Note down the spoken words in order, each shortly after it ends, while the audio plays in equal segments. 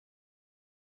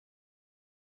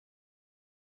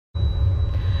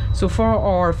So for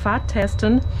our fat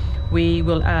testing, we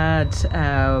will add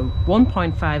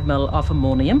 1.5 ml of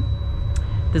ammonium.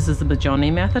 This is the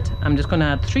Mojonnier method. I'm just going to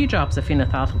add 3 drops of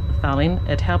phenolphthalein.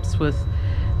 It helps with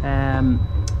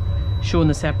showing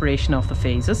the separation of the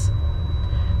phases.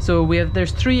 So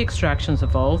there's 3 extractions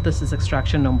involved. This is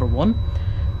extraction number 1.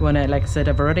 Like I said,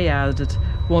 I've already added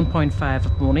 1.5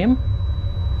 of ammonium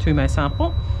to my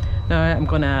sample. Now I'm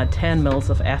going to add 10 ml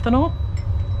of ethanol.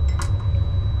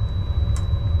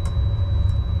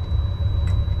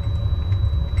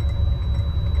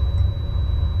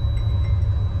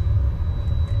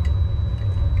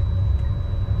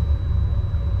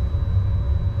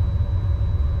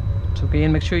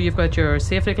 Again, make sure you've got your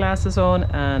safety glasses on,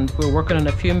 and we're working on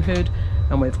a fume hood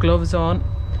and we have gloves on,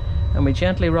 and we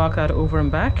gently rock that over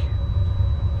and back.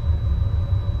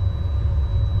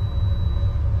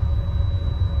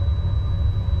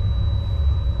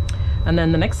 And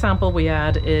then the next sample we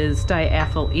add is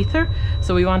diethyl ether.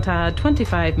 So we want to add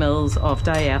 25 ml of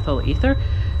diethyl ether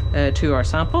to our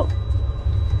sample.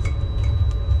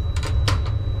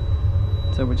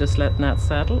 So we're just letting that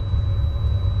settle.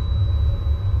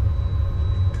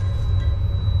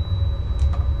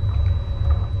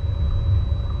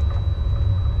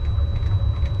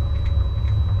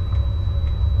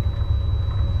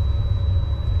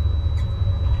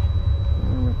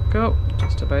 Go,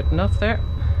 just about enough there.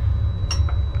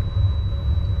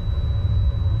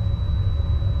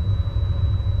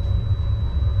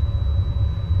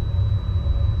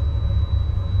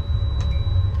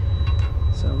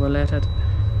 So we'll let it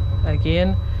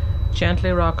again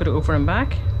gently rock it over and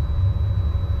back.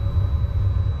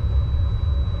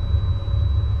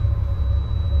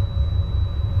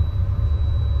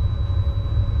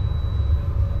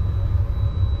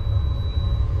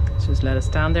 Just let it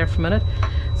stand there for a minute.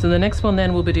 So the next one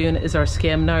then we'll be doing is our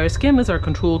skim. Now our skim is our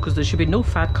control because there should be no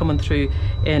fat coming through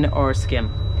in our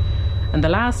skim. And the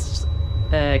last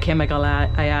chemical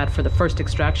I add for the first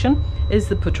extraction is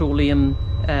the petroleum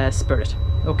spirit.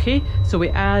 Okay, so we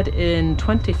add in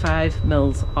 25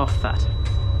 ml of that.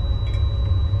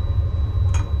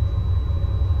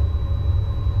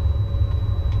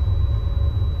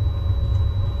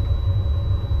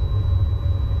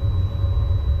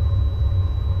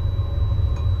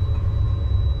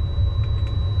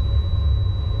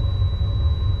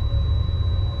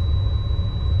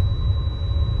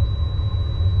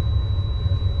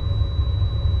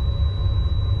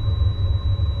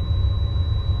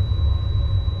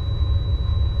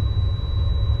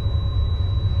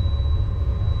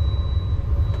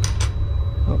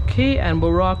 Okay, and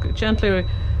we'll gently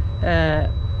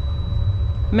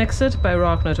mix it by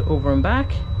rocking it over and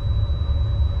back,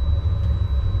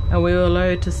 and we will allow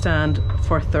it to stand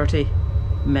for 30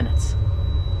 minutes.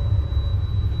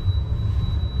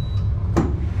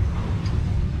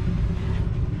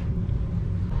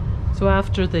 So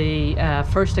after the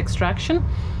first extraction,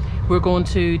 we're going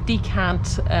to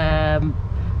decant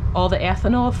all the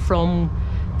ethanol from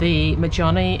the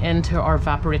Mojonnier into our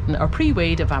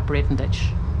pre-weighed evaporating dish.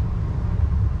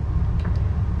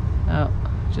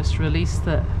 Just release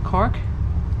the cork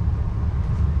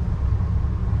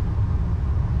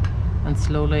and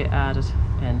slowly add it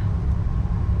in.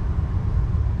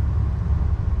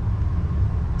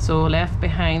 So left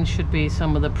behind should be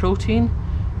some of the protein.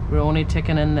 We're only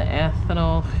taking in the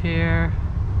ethanol here.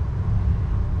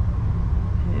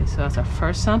 Okay, so that's our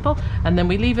first sample, and then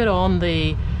we leave it on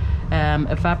the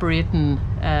evaporating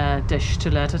dish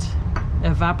to let it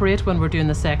evaporate when we're doing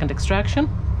the second extraction.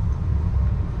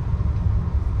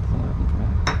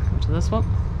 Go to this one.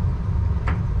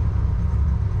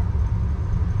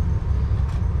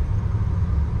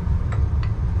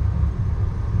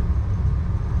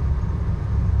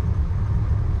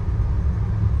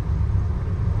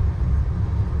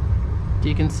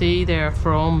 You can see there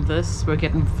from this we're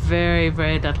getting very,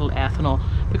 very little ethanol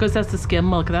because that's the skim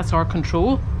milk, that's our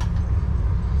control.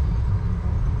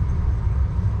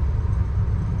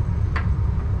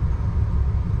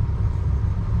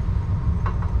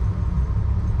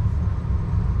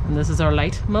 And this is our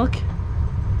light milk.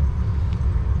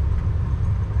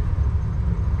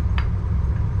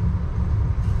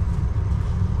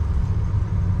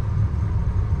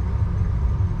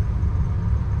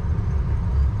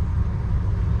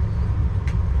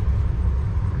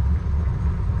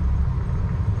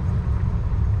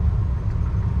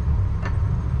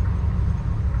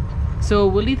 So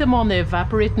we'll leave them on the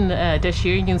evaporating dish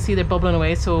here. You can see they're bubbling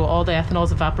away, so all the ethanol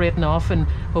is evaporating off, and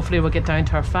hopefully we'll get down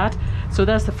to our fat. So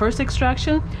that's the first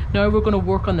extraction. Now we're going to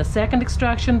work on the second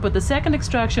extraction, but the second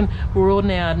extraction we're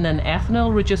only adding an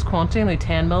ethanol reduced quantity, only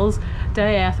 10 mils,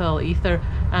 diethyl ether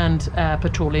and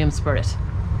petroleum spirit.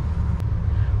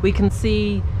 we can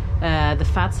see the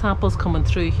fat samples coming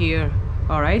through here.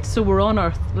 Alright, so we're on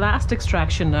our last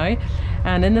extraction now,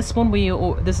 and in this one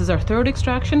this is our third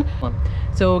extraction.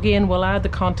 So again, we'll add the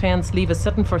contents, leave it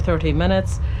sitting for 30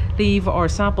 minutes, leave our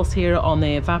samples here on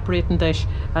the evaporating dish,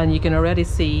 and you can already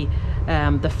see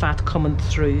the fat coming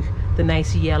through, the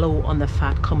nice yellow on the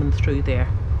fat coming through there.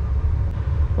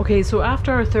 Okay, so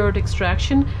after our third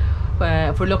extraction,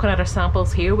 if we're looking at our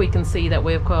samples here, we can see that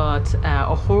we've got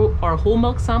our whole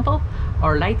milk sample,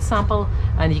 our light sample,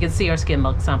 and you can see our skim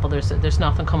milk sample. There's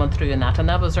nothing coming through in that, and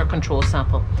that was our control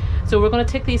sample. So we're going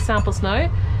to take these samples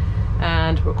now,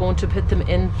 and we're going to put them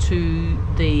into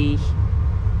the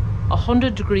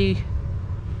 100-degree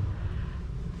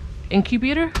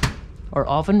incubator, or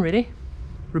oven really.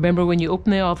 Remember, when you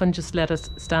open the oven, just let it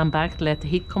stand back, let the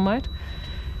heat come out.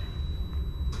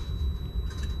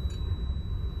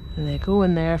 And they go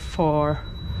in there for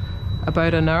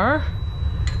about an hour,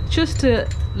 just to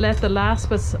let the last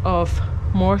bits of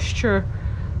moisture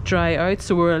dry out,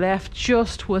 so we're left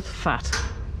just with fat.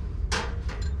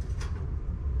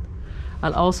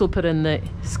 I'll also put in the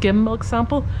skim milk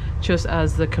sample just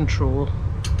as the control.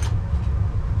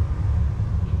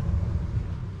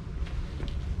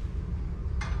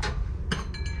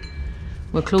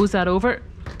 We'll close that over,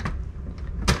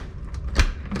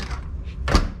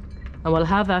 and we'll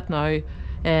have that now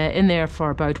in there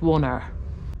for about 1 hour.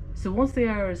 So once the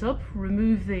hour is up,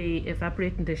 remove the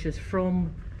evaporating dishes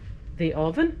from the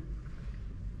oven,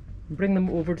 bring them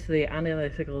over to the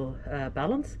analytical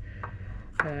balance,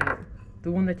 the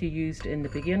one that you used in the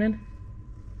beginning.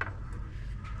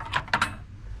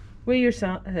 Weigh your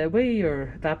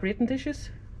evaporating dishes,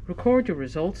 record your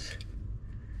results,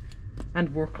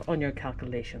 and work on your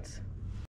calculations.